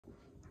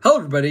Hello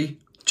everybody,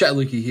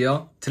 Lukey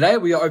here. Today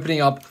we are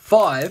opening up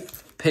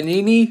 5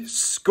 Panini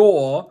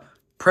Score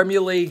Premier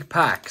League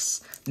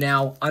packs.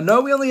 Now, I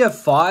know we only have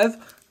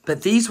 5,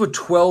 but these were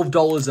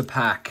 $12 a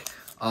pack.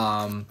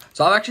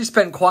 So I've actually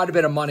spent quite a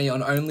bit of money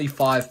on only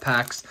 5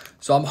 packs.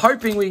 So I'm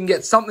hoping we can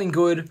get something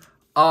good.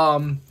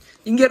 You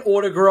can get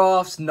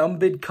autographs,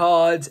 numbered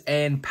cards,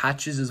 and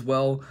patches as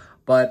well.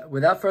 But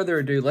without further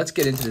ado, let's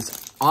get into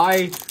this.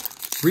 I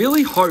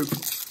really hope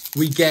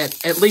we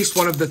get at least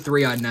one of the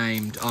 3 I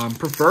named.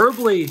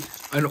 Preferably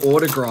an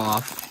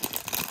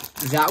autograph.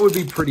 That would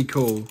be pretty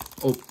cool.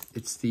 Oh,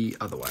 it's the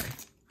other way.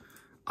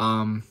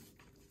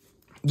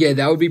 Yeah,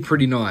 that would be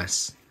pretty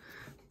nice.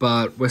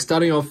 But we're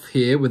starting off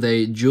here with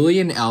a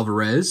Julian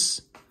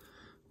Alvarez.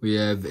 We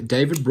have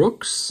David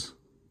Brooks.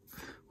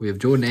 We have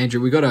Jordan Andrew.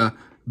 We got a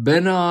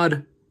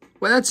Bernard.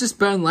 Well, that's just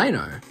Bernd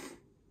Leno.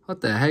 What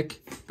the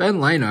heck?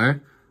 Bernd Leno.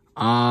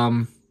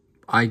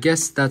 I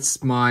guess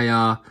that's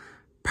my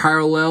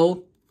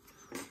parallel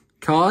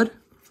card.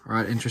 All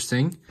right,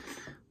 interesting.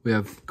 We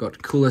have got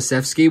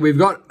Kulusevski. We've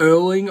got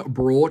Erling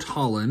Braut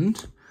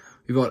Haaland.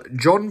 We've got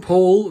John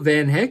Paul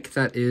Van Heck.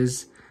 That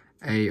is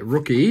a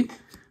rookie.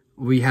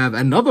 We have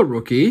another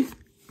rookie.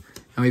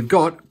 And we've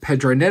got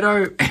Pedro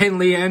Neto and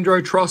Leandro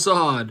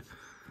Trossard.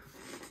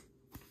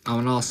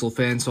 I'm an Arsenal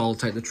fan, so I'll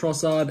take the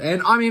Trossard.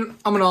 And, I mean,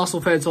 I'm an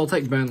Arsenal fan, so I'll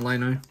take Bernd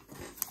Leno.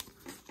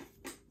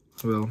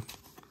 We'll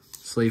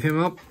sleeve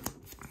him up.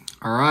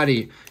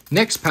 Alrighty.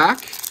 Next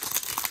pack.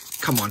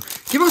 Come on.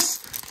 Give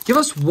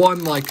us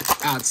one, like,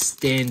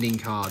 outstanding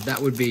card.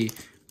 That would be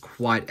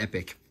quite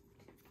epic.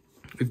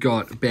 We've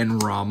got Ben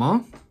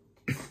Rama.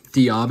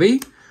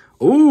 Diaby.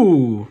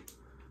 Ooh.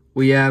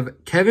 We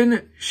have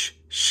Kevin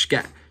Shade.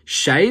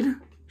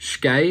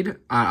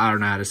 I don't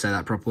know how to say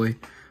that properly.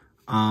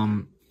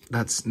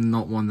 That's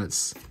not one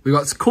that's... We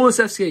got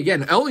Kulusevski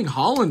again. Erling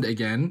Haaland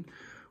again.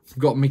 We've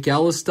got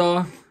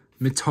McAllister.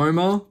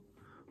 Mitoma.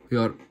 We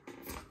got a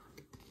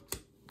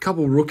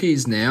couple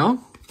rookies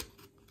now.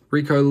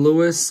 Rico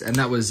Lewis, and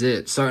that was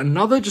it. So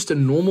another just a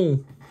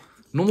normal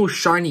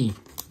shiny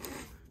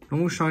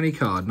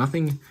card.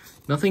 Nothing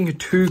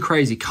too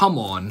crazy. Come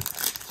on.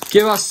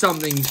 Give us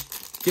something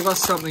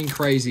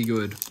crazy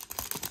good.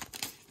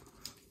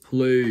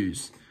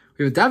 Please.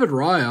 We have David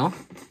Raya.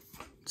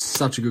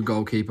 Such a good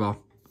goalkeeper.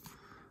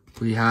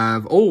 We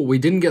have... Oh, we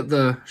didn't get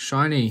the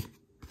shiny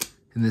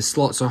in this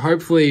slot. So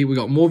hopefully we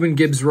got Morgan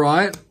Gibbs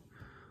right.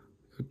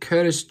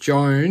 Curtis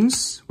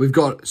Jones. We've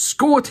got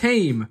Score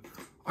Team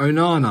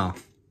Onana.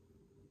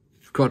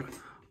 We've got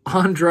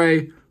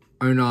Andre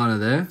Onana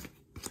there.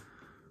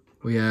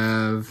 We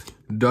have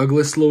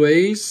Douglas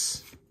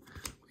Luiz.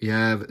 We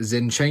have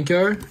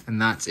Zinchenko.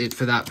 And that's it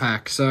for that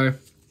pack. So,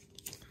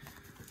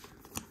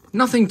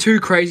 nothing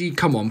too crazy.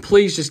 Come on,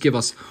 please just give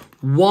us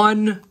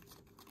one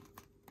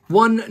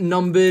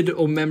numbered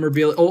or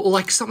memorabilia. Or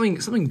like something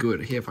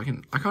good. Here, if I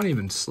can't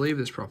even sleeve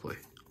this properly.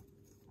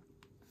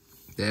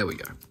 There we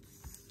go.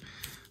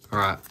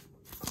 Alright.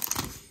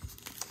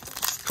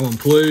 Come on,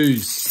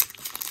 please.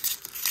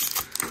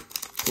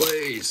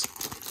 Please.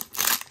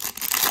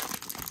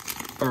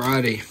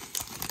 Alrighty.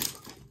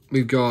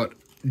 We've got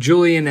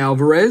Julian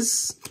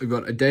Alvarez. We've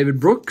got a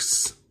David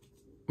Brooks.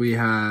 We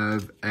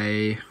have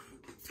a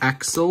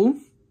Axel.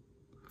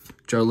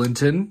 Joe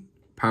Linton.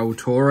 Paul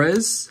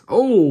Torres.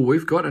 Oh,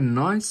 we've got a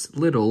nice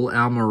little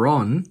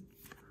Almiron.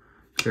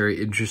 Very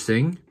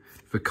interesting.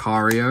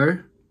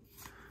 Vicario.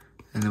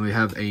 And then we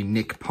have a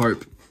Nick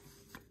Pope.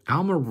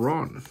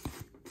 Almiron.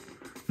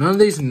 None of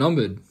these are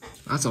numbered.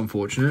 That's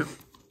unfortunate.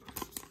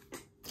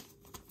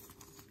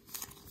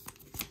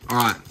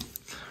 Alright.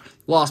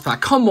 Last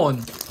pack. Come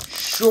on.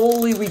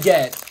 Surely we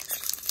get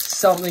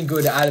something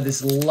good out of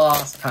this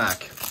last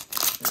pack.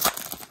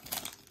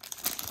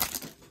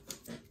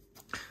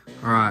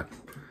 Alright.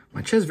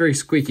 My chair's very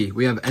squeaky.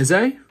 We have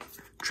Eze,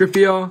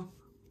 Trippier,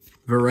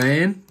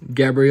 Varane,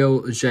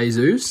 Gabriel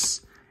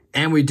Jesus.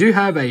 And we do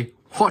have a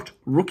hot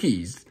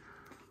rookies.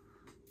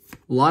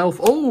 Lyle,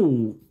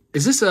 oh,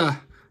 is this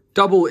a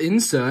double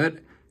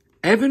insert?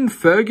 Evan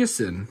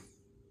Ferguson.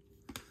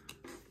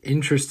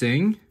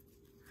 Interesting.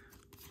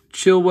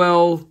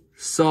 Chilwell,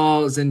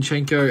 Sarr,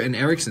 Zinchenko, and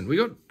Eriksson. We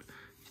got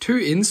 2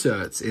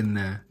 inserts in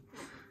there.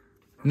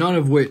 None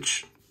of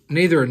which,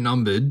 neither are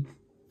numbered,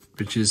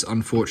 which is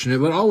unfortunate,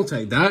 but I will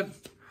take that.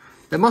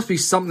 There must be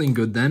something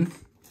good then.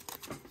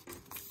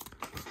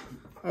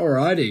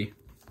 Alrighty.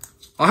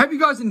 I hope you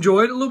guys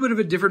enjoyed. A little bit of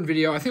a different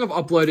video. I think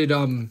I've uploaded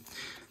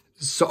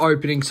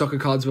opening soccer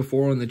cards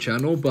before on the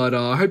channel, but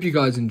I hope you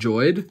guys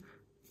enjoyed,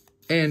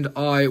 and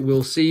I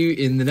will see you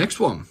in the next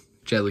one.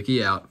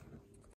 Lukey out.